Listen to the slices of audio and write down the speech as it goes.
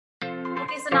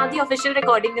now the official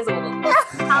recording is over.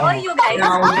 How are you guys?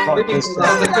 Now, How are you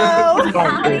freak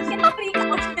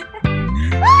out?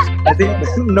 I think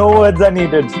no words are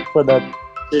needed for that.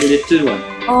 The little one.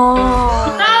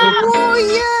 Oh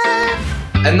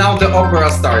yeah! And now the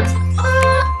opera starts.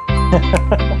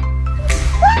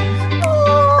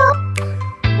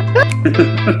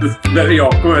 It's very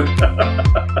awkward.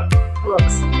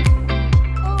 Works.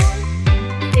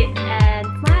 Sit and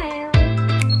smile.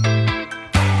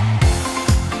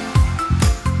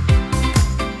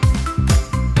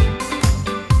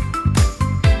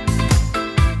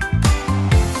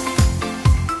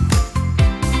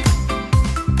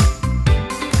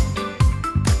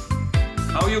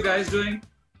 How are you guys doing?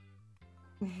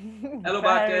 Hello,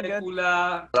 Bartek,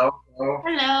 Urszula. Hello.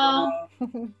 Hello.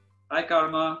 Hi,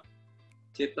 Karma.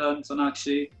 Chetan,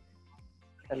 Sonakshi.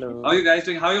 Hello. How are you guys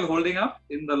doing? How are you holding up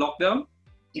in the lockdown?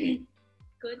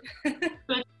 Good.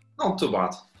 Not too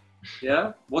bad.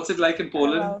 Yeah? What's it like in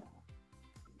Poland? Hello.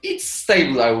 It's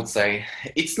stable, I would say.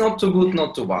 It's not too good,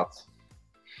 not too bad.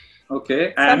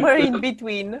 Okay. And Somewhere in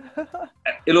between.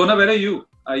 Ilona, where are you?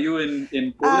 Are you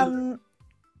in Poland?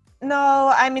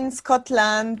 No, I'm in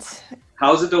Scotland.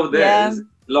 How's it over there? Yeah. Is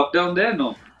lockdown there?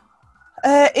 No.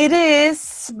 It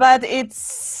is, but it's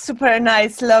super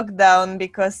nice lockdown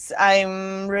because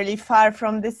I'm really far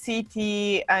from the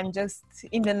city. I'm just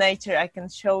in the nature. I can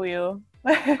show you.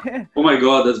 Oh my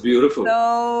God, that's beautiful.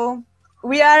 So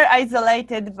we are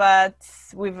isolated, but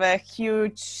with a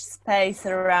huge space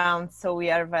around. So we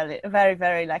are very, very,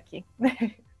 very lucky.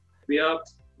 We are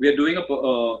doing a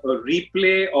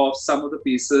replay of some of the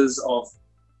pieces of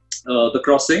The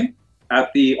Crossing at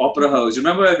the Opera House.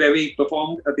 Remember where we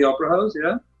performed at the Opera House?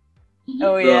 Yeah.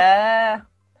 Oh yeah.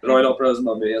 Royal Opera House in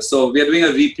Bombay. So we are doing a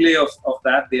replay of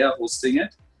that. They are hosting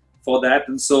it for that.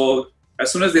 And so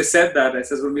as soon as they said that, I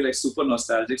said it's going to be like super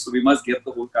nostalgic. So we must get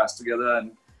the whole cast together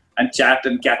and chat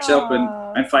and catch up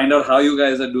and find out how you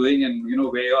guys are doing and you know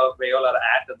where you all are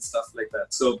at and stuff like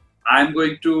that. So I'm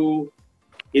going to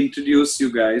introduce you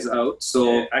guys out.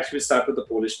 So actually start with the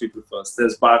Polish people first.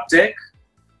 There's Bartek.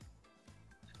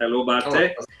 Hello,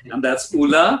 Bartek. Hello. And that's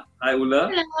Urszula. Hi,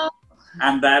 Urszula. Hello.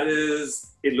 And that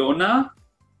is Ilona.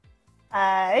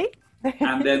 Hi.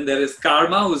 And then there is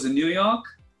Karma, who's in New York.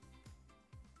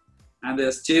 And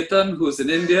there's Chetan, who's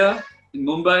in India, in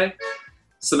Mumbai.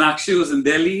 Sonakshi, who's in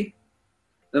Delhi.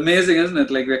 Amazing, isn't it?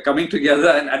 Like we're coming together,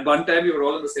 and at one time we were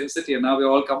all in the same city, and now we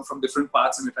all come from different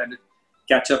parts, and we're trying to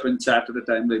catch up and chat at a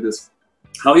time like this.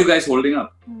 How are you guys holding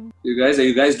up? Are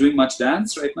you guys doing much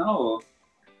dance right now? Or?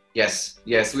 Yes,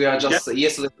 we are just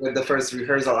yesterday with the first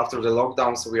rehearsal after the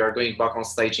lockdown, so we are going back on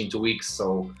stage in 2 weeks.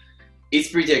 So it's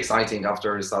pretty exciting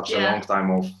after such a long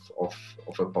time of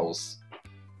a pause.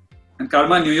 And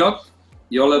Karma, New York,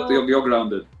 you're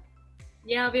grounded.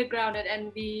 Yeah, we're grounded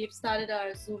and we've started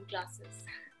our Zoom classes.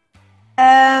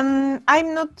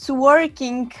 I'm not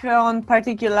working on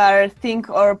particular thing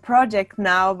or project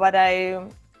now, but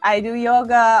I do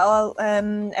yoga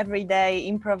every day,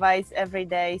 improvise every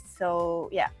day. So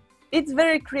yeah, it's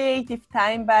very creative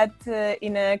time, but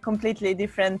in a completely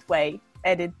different way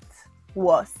as it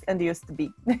was and used to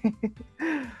be.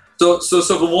 So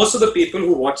for most of the people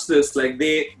who watch this, like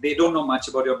they don't know much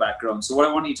about your background. So what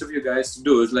I want each of you guys to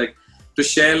do is like to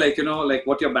share like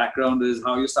what your background is,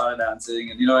 how you started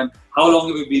dancing, and and how long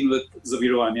have you been with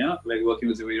Zawirowania, like working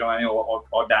with Zawirowania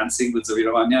or dancing with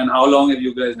Zawirowania, and how long have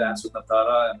you guys danced with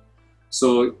Navdhara? And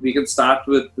so we can start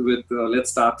with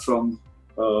let's start from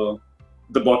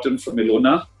the bottom, from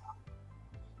Ilona.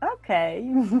 Okay.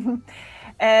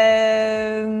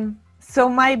 So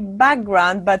my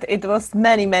background, but it was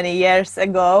many, many years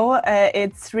ago,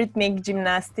 it's rhythmic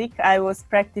gymnastics. I was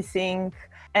practicing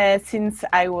since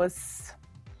I was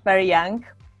very young.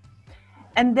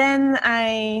 And then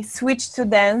I switched to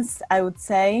dance, I would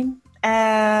say.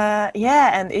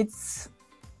 And it's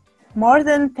more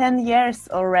than 10 years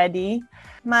already.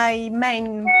 My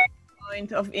main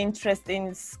point of interest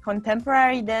is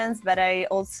contemporary dance, but I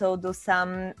also do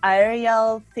some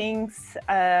aerial things,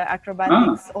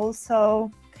 acrobatics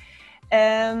also.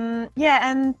 And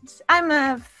I'm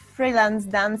a freelance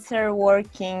dancer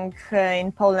working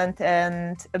in Poland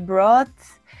and abroad.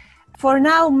 For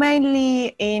now,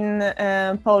 mainly in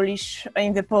the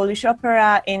Polish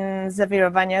Opera, in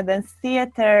Zawirowania Dance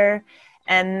Theatre,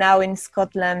 and now in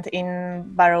Scotland in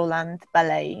Barrowland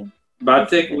Ballet.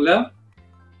 Bartek, Urszula?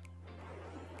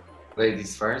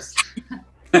 Ladies first.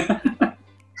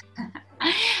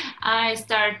 I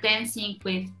started dancing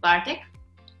with Bartek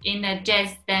in a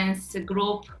jazz dance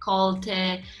group called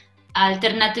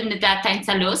Alternatywny dla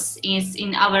tańca luz. Is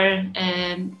in our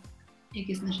Jak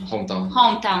jest nasze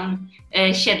Hometown.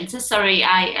 Siedlce. Sorry,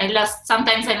 I lost.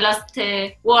 Sometimes I lost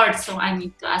words, so I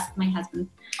need to ask my husband.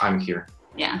 I'm here.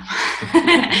 Yeah.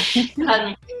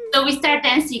 So we start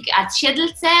dancing at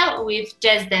Siedlce with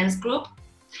jazz dance group.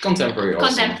 Contemporary also.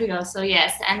 Contemporary also,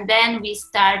 yes. And then we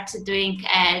start doing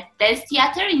a dance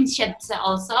theater in Siedlce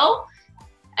also.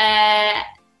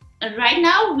 Right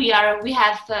now we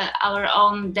have our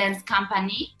own dance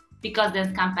company, because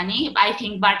dance company. I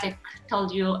think Bartek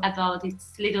told you about it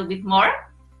a little bit more,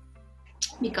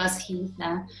 because he's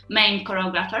the main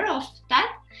choreographer of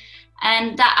that.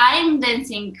 And I'm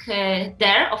dancing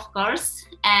there, of course,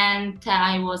 and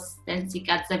I was dancing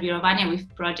at Zawirowania with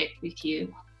project with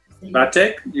you.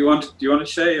 Bartek, do you want to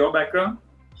share your background?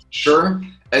 Sure.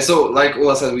 So, like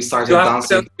Ula said, we started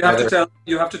dancing. You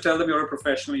have to tell them you're a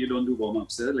professional. You don't do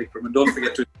warm-ups. Don't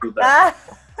forget to do that.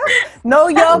 No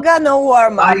yoga, no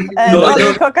warm-up,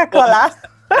 only Coca-Cola.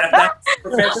 That's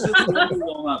professional. Don't do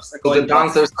warm-ups. So the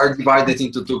dancers are divided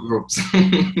into two groups.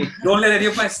 Don't let any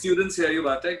of my students hear you,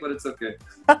 Bartek, but it's okay.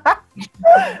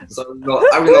 So no,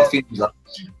 I will not finish that.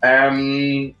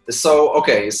 So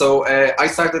I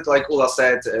started, like Ula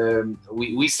said,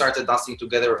 we started dancing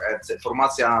together at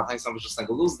Formacja Tańca Nowoczesnego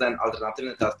Luz, then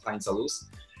Alternatywny Teatr Tańca Luz.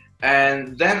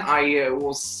 And then I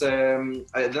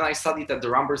studied at the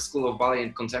Rambert School of Ballet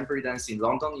and Contemporary Dance in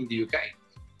London, in the UK.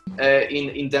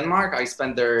 In Denmark, I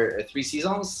spent there 3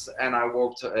 seasons, and I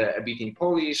worked a bit in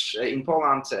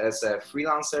Poland as a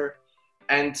freelancer.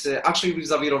 And actually with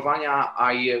Zawirowania,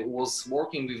 I was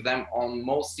working with them on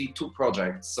mostly 2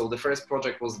 projects. So the first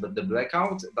project was the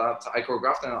Blackout that I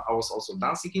choreographed, and I was also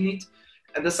dancing in it.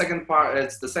 And the second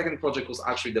project was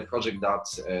actually the project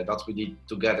that we did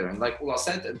together. And like Ula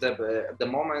said, at the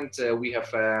moment we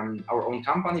have our own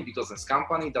company, business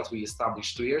company that we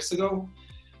established 2 years ago.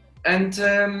 And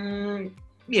and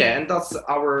that's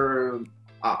our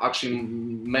actually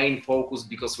main focus,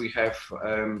 because we have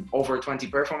over 20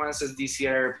 performances this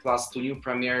year, plus 2 new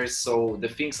premieres. So the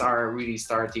things are really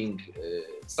start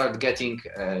getting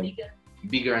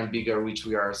bigger and bigger, which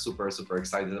we are super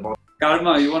excited about.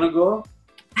 Karma, you want to go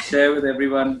share with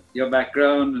everyone your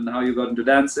background and how you got into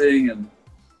dancing? And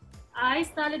I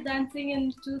started dancing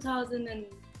in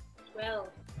 2012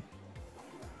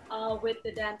 with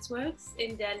the Dance Works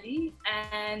in Delhi,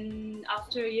 and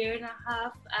after a year and a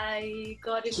half I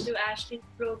got into Ashley's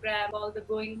program called the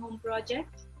Going Home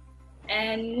Project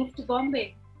and moved to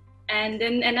Bombay, and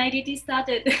then NIDT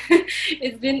started.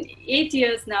 It's been 8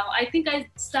 years now. I think I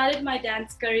started my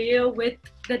dance career with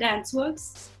the Dance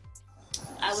Works.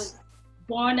 I was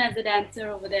born as a dancer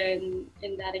over there in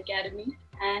that academy,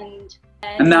 and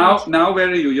now where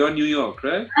are you? You're in New York,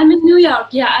 right? I'm in New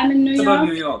York. Yeah, I'm in New York. About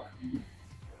New York.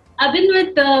 I've been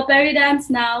with Perry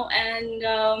Dance now,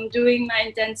 and doing my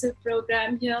intensive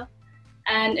program here,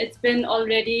 and it's been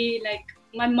already like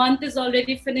my month is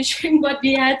already finishing, but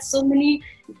we had so many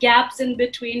gaps in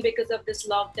between because of this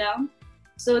lockdown,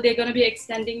 so they're going to be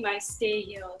extending my stay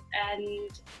here. And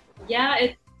yeah,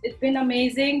 it's been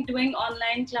amazing doing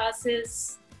online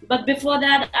classes, but before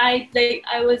that I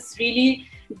was really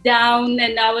down,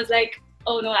 and I was like,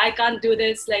 oh no, I can't do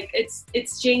this. Like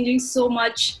it's changing so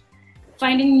much,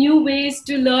 finding new ways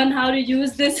to learn how to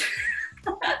use this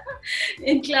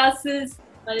in classes.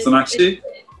 Sonakshi?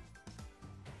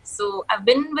 So I've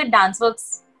been with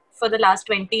DanceWorks for the last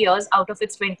 20 years out of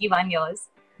its 21 years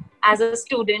as a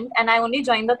student, and I only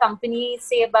joined the company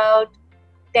say about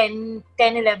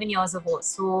 11 years ago.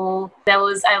 So I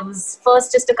was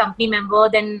first just a company member,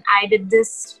 then I did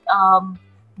this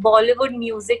Bollywood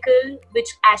musical which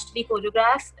Ashley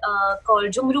choreographed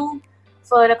called Jumru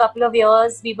for a couple of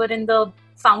years. We were in the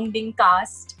founding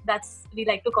cast. We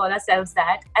like to call ourselves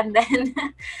that. And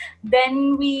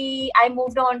then I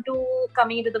moved on to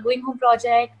coming into the Going Home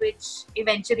project, which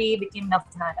eventually became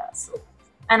Navdhara. So,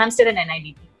 and I'm still in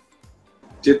NIDT.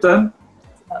 Chetan?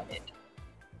 That's about it.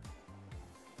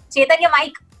 Chetan, your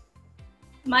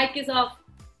Mic is off.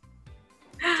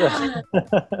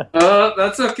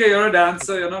 That's okay. You're a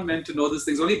dancer. You're not meant to know these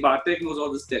things. Only Bartek knows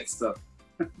all this tech stuff.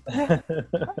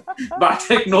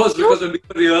 Bartek knows, because when we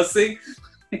were rehearsing,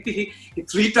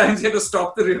 3 times he had to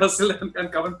stop the rehearsal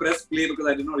and come and press play because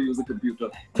I didn't know how to use the computer.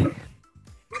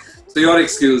 So you're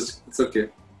excused. It's okay.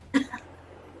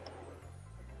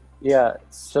 Yeah,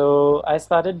 so I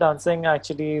started dancing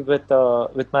actually with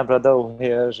my brother over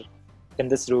here in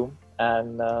this room,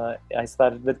 and I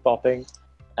started with popping,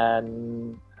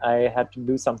 and I had to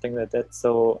do something with it.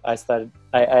 So I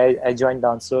joined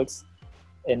DanceWorks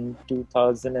in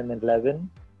 2011,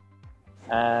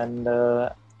 and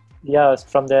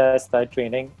from there I started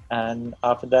training, and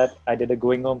after that I did a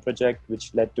Going Home project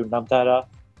which led to Navdhara,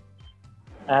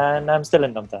 and I'm still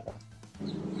in Navdhara.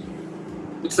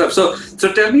 Good stuff. So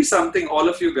tell me something, all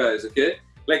of you guys, okay?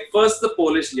 Like first the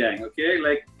Polish gang, okay?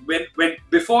 Like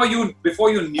before you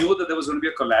knew that there was going to be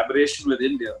a collaboration with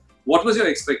India, what was your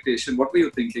expectation? What were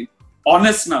you thinking?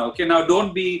 Honest now, okay? Now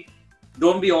don't be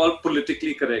all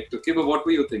politically correct, okay? But what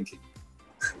were you thinking?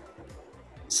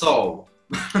 So,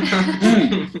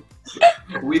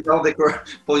 without the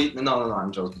no,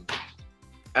 I'm joking.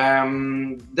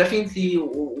 Definitely,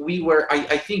 we were.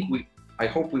 I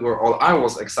hope we were all. I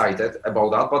was excited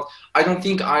about that, but I don't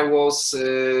think I was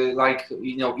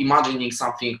imagining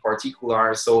something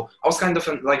particular. So I was kind of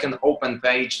like an open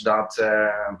page that,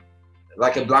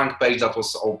 like a blank page that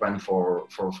was open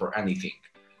for anything.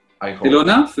 I hope.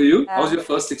 Ilona, for you, how was your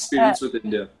first experience with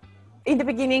India? In the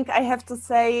beginning, I have to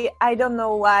say, I don't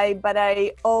know why, but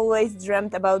I always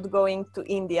dreamt about going to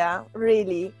India,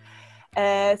 really.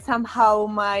 Somehow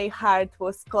my heart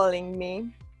was calling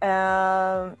me.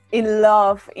 In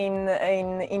love in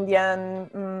Indian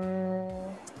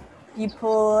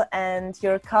people and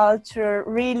your culture.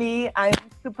 Really, I'm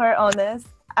super honest.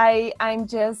 I'm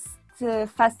just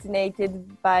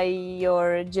fascinated by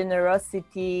your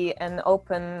generosity and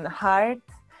open heart.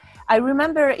 I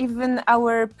remember even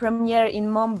our premiere in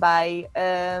Mumbai,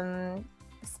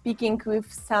 speaking with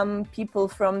some people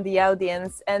from the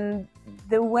audience, and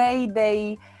the way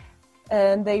they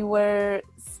were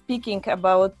speaking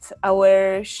about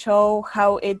our show,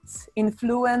 how it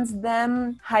influenced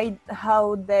them,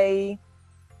 how they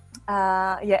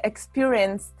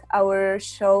experienced our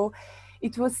show.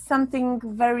 It was something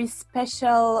very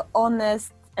special,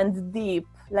 honest and deep,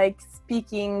 like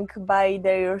speaking by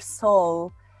their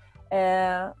soul.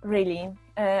 Really,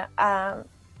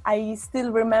 I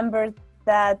still remember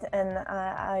that, and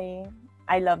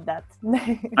I love that.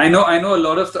 I know a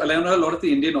lot of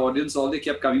the Indian audience. All they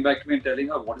kept coming back to me and telling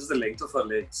her, "What is the length of her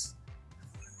legs?"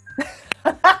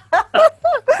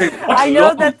 I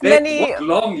know that many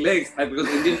long legs, because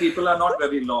Indian people are not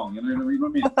very long. You know what I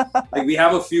mean? Like we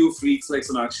have a few freaks like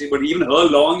Sonakshi, but even her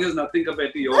long is nothing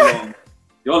compared to your long.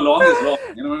 Your long is long.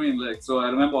 You know what I mean? Like so, I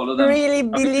remember all of them. Really,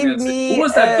 believe me. Who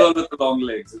was that girl with the long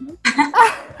legs? You know?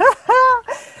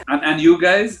 and you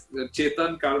guys,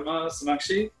 Chetan, Karma,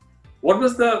 Sonakshi. What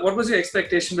was your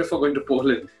expectation before going to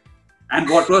Poland, and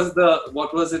what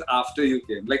was it after you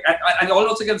came? Like, and you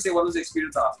also can say what was the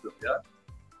experience after? Yeah.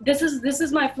 This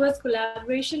is my first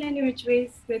collaboration in which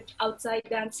ways with outside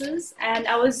dancers, and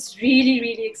I was really,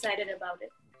 really excited about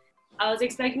it. I was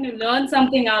expecting to learn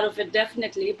something out of it,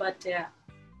 definitely, but yeah.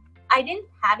 I didn't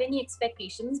have any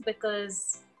expectations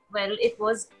because, well, it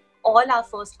was all our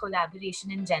first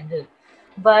collaboration in general.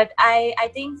 But I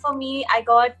think for me, I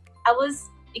was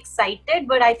excited,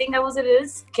 but I think I was a little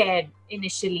scared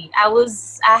initially. I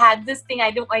had this thing,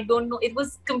 I don't know, it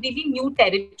was completely new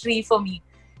territory for me.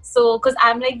 So, because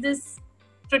I'm like this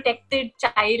protected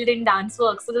child in dance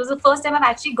work. So, this was the first time I've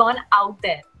actually gone out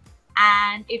there.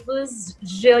 And it was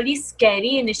really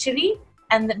scary initially.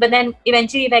 But then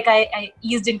eventually, like, I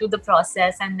eased into the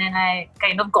process, and then I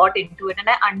kind of got into it and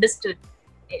I understood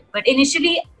it. But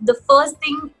initially, the first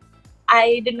thing,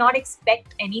 I did not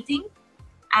expect anything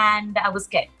and I was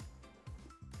scared.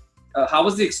 How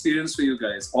was the experience for you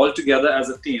guys all together as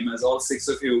a team, as all six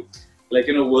of you, like,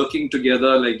 you know, working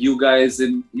together, like you guys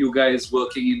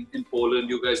working in Poland,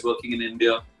 you guys working in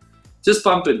India? Just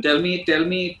pump it. Tell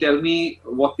me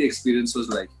what the experience was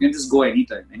like. You can just go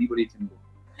anytime. Anybody can go.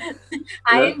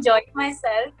 I enjoyed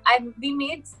myself. We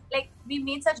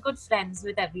made such good friends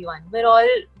with everyone.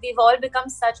 We've all become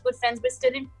such good friends. We're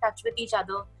still in touch with each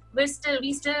other. We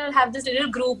still have this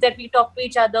little group that we talk to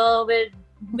each other. We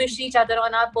wish each other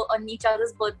on each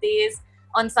other's birthdays.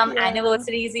 On some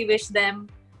anniversaries, we wish them.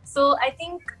 So I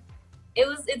think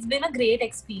it's been a great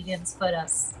experience for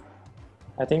us.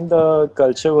 I think the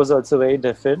culture was also very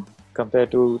different compared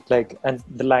to and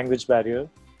the language barrier,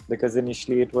 because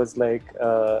initially it was like,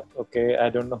 okay, I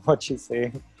don't know what she's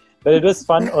saying. But it was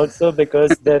fun also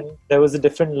because then there was a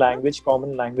different language,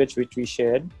 common language, which we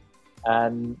shared.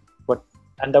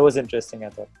 And that was interesting, I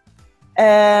thought.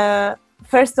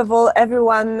 First of all,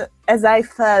 everyone, as I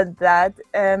felt that,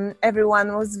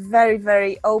 everyone was very,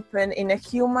 very open in a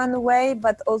human way,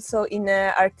 but also in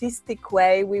an artistic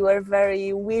way. We were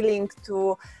very willing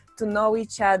to know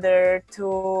each other,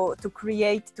 to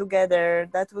create together.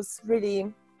 That was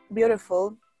really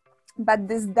beautiful. But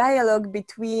this dialogue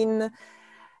between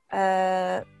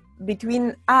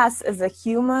us as a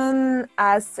human,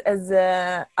 us as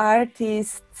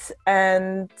artists,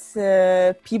 and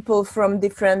people from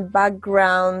different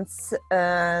backgrounds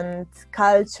and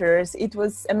cultures, it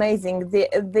was amazing.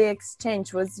 The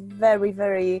exchange was very,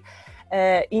 very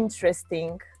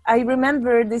interesting. I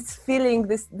remember this feeling,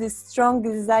 this strong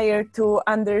desire to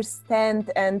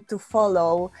understand and to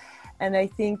follow, and I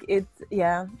think it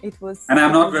was. And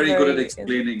I'm not very good at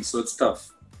explaining, so it's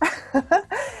tough.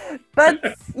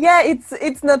 But yeah,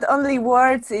 it's not only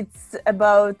words, it's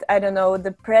about, I don't know,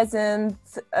 the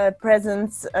presence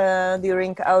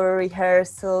during our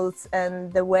rehearsals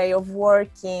and the way of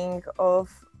working, of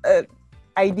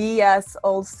ideas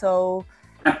also.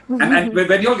 And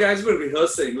when you guys were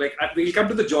rehearsing, like we'll come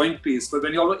to the joint piece, but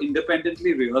when you all were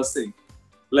independently rehearsing,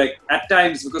 like at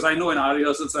times, because I know in our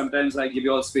rehearsals sometimes I give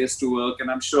you all space to work,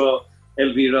 and I'm sure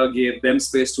Elvira gave them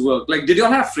space to work. Like, did you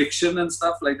all have friction and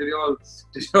stuff? Like, did you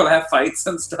all have fights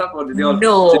and stuff, or did you all?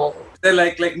 No. They're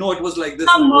like no, it was like this.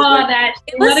 Come on,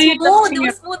 It was smooth. It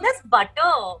was smooth as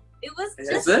butter. It was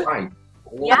just Fine.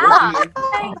 yeah.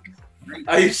 Like,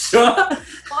 are you sure?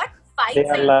 what fights They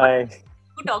are like.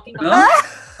 you talking about?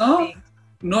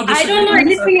 No. I don't know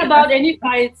anything about any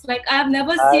fights. Like, I've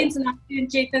never seen Sonakshi and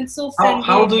Chetan so friendly.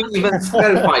 How do you even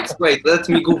spell fights? Wait, let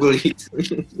me Google it.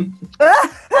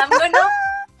 I'm gonna.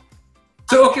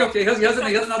 So okay. Here's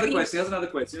another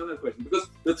question. Because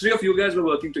the three of you guys were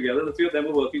working together. The three of them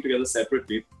were working together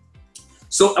separately.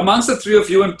 So amongst the three of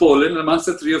you in Poland, amongst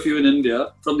the three of you in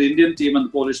India, from the Indian team and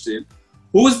the Polish team,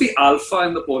 who was the alpha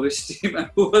in the Polish team and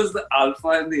who was the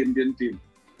alpha in the Indian team?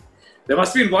 There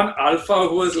must be one alpha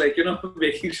who was like,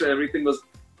 making sure everything was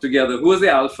together. Who was the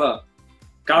alpha?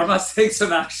 Karma saying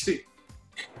Sonakshi.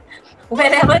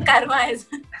 Wherever karma is.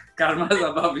 Karma is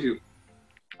above you.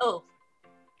 Oh.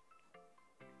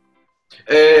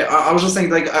 I was just saying,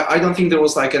 like, I don't think there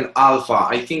was like an alpha.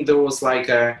 I think there was like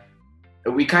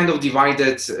we kind of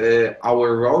divided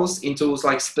our roles into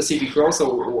like specific roles.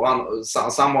 So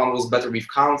someone was better with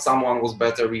count, someone was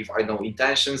better with, I don't know,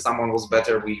 intention, someone was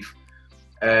better with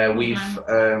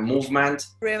movement.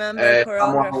 Remember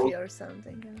choreography or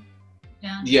something.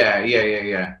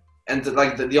 Yeah. And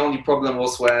like the only problem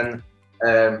was when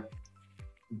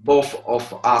both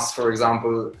of us, for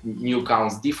example, knew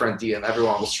counts differently, and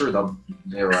everyone was sure that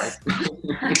they're right.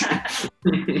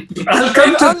 I'll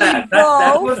come to that.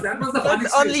 That was the funny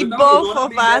story. Only both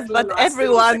of us, but every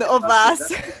one of us.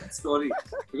 That's a different story.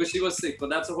 Because she was sick, but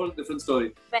that's a whole different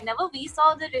story. Whenever we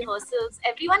saw the rehearsals,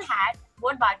 everyone had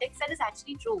what Bartek said is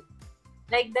actually true.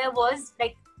 Like, there was,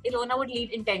 like, Ilona would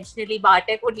lead intentionally,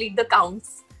 Bartek would lead the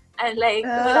counts, and like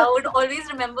I would always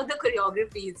remember the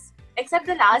choreographies. Except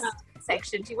the last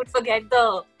section, she would forget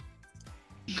the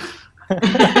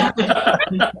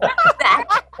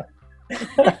that.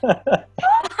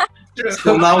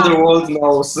 So now the world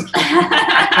knows.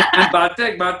 And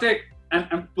Bartek,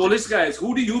 and Polish guys,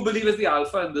 who do you believe is the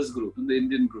alpha in this group, in the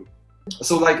Indian group?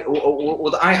 So like,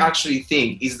 what I actually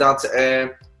think is that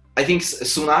I think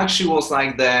Sonakshi was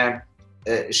like the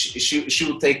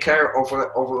she would take care of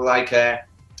like I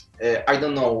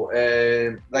don't know,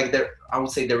 like I would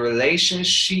say the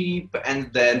relationship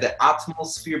and the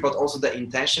atmosphere, but also the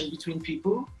intention between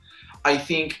people. I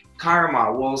think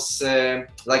Karma was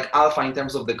like alpha in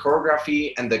terms of the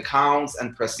choreography and the counts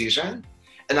and precision.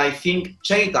 And I think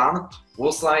Chetan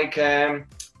was like,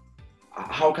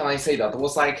 how can I say that? It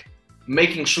was like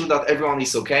making sure that everyone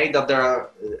is okay, that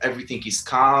everything is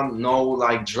calm, no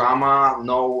like drama,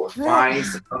 no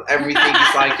fights, everything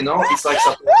is like, it's like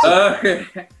supposed to.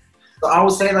 So I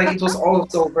would say like it was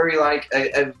also very like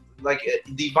a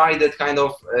divided kind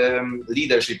of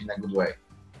leadership in a good way.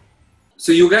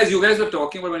 So you guys were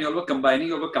talking about when you all were combining,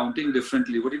 you all were counting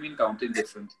differently. What do you mean counting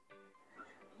different?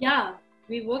 Yeah,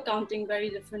 we were counting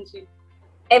very differently.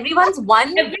 Everyone's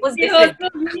one was different.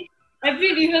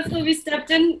 Every rehearsal we stepped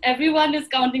in, everyone is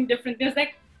counting differently. It's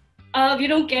like, we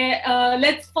don't care.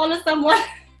 Let's follow someone.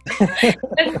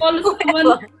 Let's follow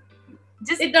someone.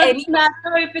 It doesn't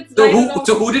matter if it's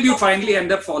so who did you finally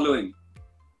end up following?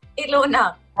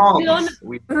 Ilona.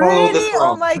 We really?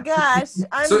 Oh my gosh!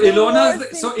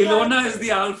 Ilona is the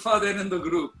alpha then in the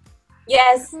group.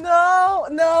 Yes.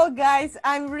 No, guys,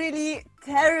 I'm really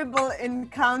terrible in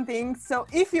counting. So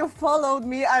if you followed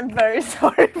me, I'm very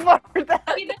sorry for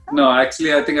that. No,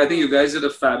 actually, I think you guys did a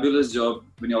fabulous job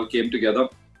when you all came together.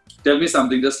 Tell me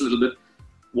something, just a little bit.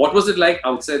 What was it like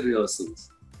outside rehearsals?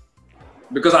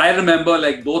 Because I remember,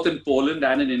 like, both in Poland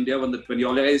and in India, when you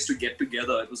all guys used to get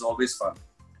together, it was always fun.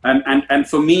 And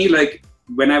for me, like,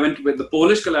 when I went with the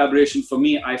Polish collaboration, for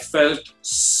me, I felt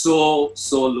so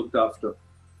looked after.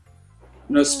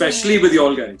 Especially with you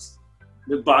all guys.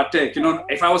 With Bartek,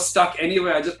 if I was stuck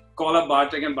anywhere, I just call up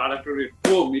Bartek and Bartek would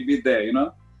boom, he'd be there,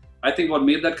 I think what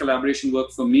made that collaboration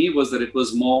work for me was that it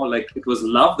was more like, it was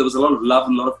love. There was a lot of love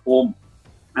and a lot of home.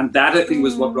 And that, I think,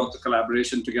 was what brought the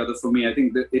collaboration together for me. I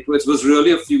think that it was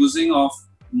really a fusing of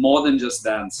more than just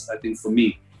dance, I think, for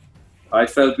me. I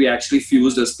felt we actually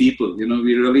fused as people. You know,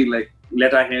 we really like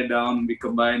let our hair down, we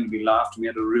combined, we laughed, we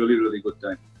had a really, really good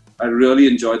time. I really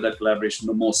enjoyed that collaboration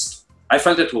the most. I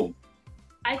felt at home.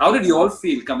 How did you all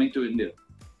feel coming to India?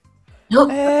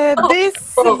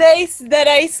 These days that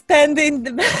I spend in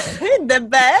the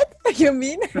bed, you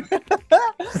mean?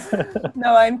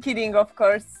 No, I'm kidding, of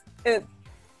course.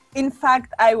 In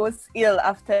fact, I was ill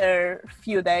after a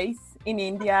few days in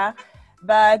India,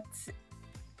 but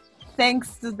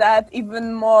thanks to that,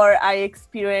 even more I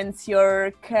experience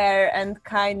your care and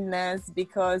kindness,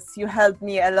 because you helped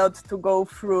me a lot to go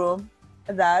through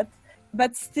that.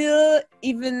 But still,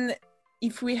 even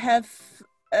if we have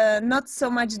not so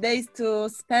much days to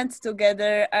spend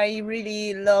together, I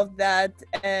really love that.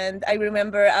 And I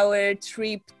remember our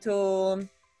trip to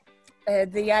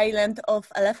the island of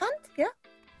Elephant, yeah?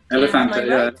 Elephant, right?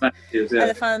 yeah.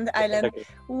 Elephant Island.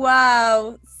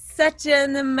 Wow, such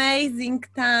an amazing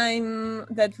time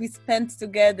that we spent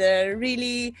together.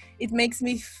 Really, it makes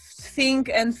me think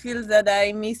and feel that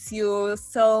I miss you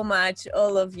so much,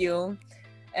 all of you.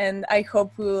 And I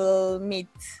hope we will meet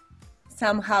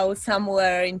somehow,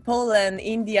 somewhere in Poland,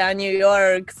 India, New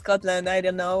York, Scotland, I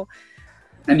don't know.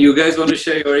 And you guys want to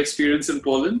share your experience in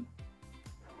Poland?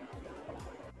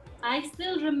 I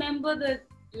still remember the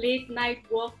late night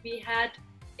walk we had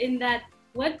in that,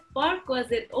 what park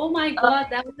was it? Oh my God,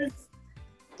 that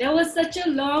was such a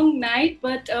long night,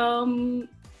 but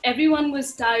everyone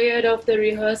was tired of the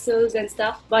rehearsals and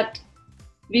stuff, but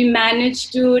we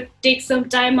managed to take some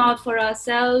time out for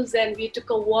ourselves, and we took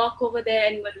a walk over there,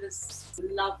 and it was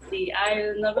lovely.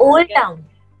 I'll never Old forget. Town.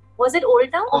 Was it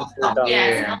Old Town? Old Town.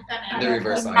 Yes. The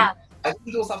riverside. I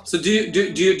think it was after. So do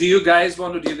you guys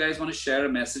want to share a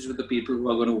message with the people who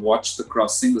are going to watch the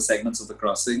crossing, the segments of the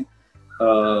crossing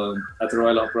at the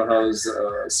Royal Opera House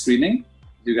screening?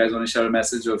 Do you guys want to share a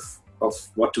message of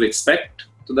what to expect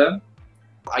to them?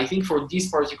 I think for these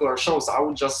particular shows, I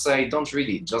would just say don't read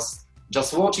it.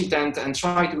 Just watch it and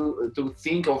try to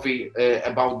think of it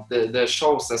about the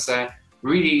shows as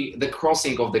really the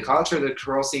crossing of the culture, the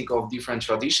crossing of different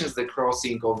traditions, the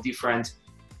crossing of different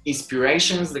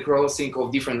inspirations, the crossing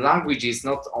of different languages,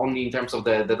 not only in terms of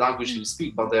the language we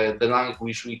speak, but the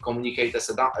language we communicate as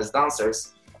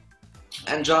dancers,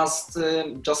 and just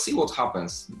see what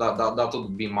happens. That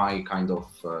would be my kind of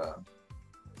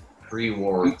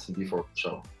reward before the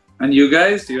show. And you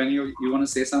guys, do you want to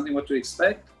say something? What to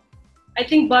expect? I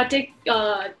think Bartek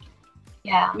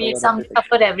made something up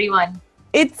for everyone.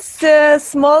 It's a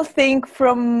small thing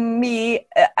from me.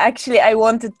 Actually, I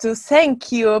wanted to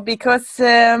thank you because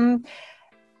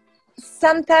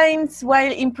sometimes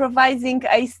while improvising,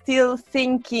 I still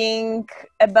thinking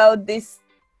about this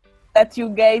that you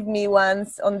gave me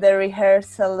once on the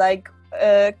rehearsal, like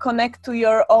connect to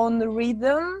your own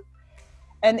rhythm.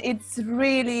 And it's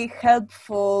really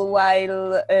helpful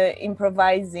while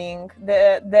improvising,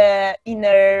 the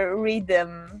inner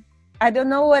rhythm. I don't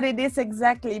know what it is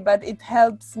exactly, but it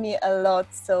helps me a lot.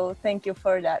 So thank you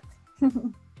for that.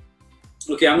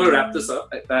 Okay, I'm going to wrap this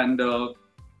up. And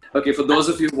okay, for those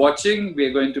of you watching,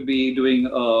 we're going to be doing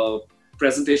a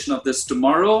presentation of this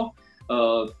tomorrow.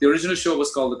 The original show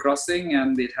was called The Crossing,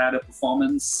 and it had a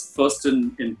performance first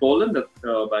in Poland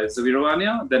by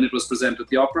Zawirowania. Then it was presented at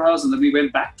the Opera House, and then we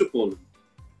went back to Poland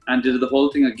and did the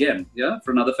whole thing again, for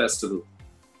another festival.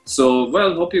 So,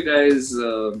 well, hope you guys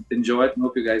enjoy it and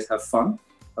hope you guys have fun.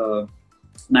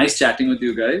 Nice chatting with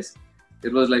you guys.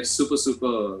 It was like super,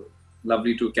 super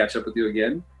lovely to catch up with you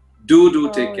again.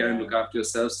 Do take care and look after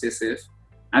yourself, stay safe,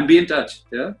 and be in touch,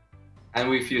 And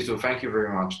with you too. Thank you very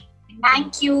much.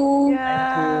 Thank you.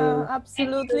 Yeah,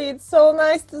 absolutely. It's so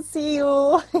nice to see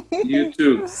you. You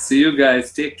too. See you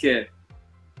guys. Take care.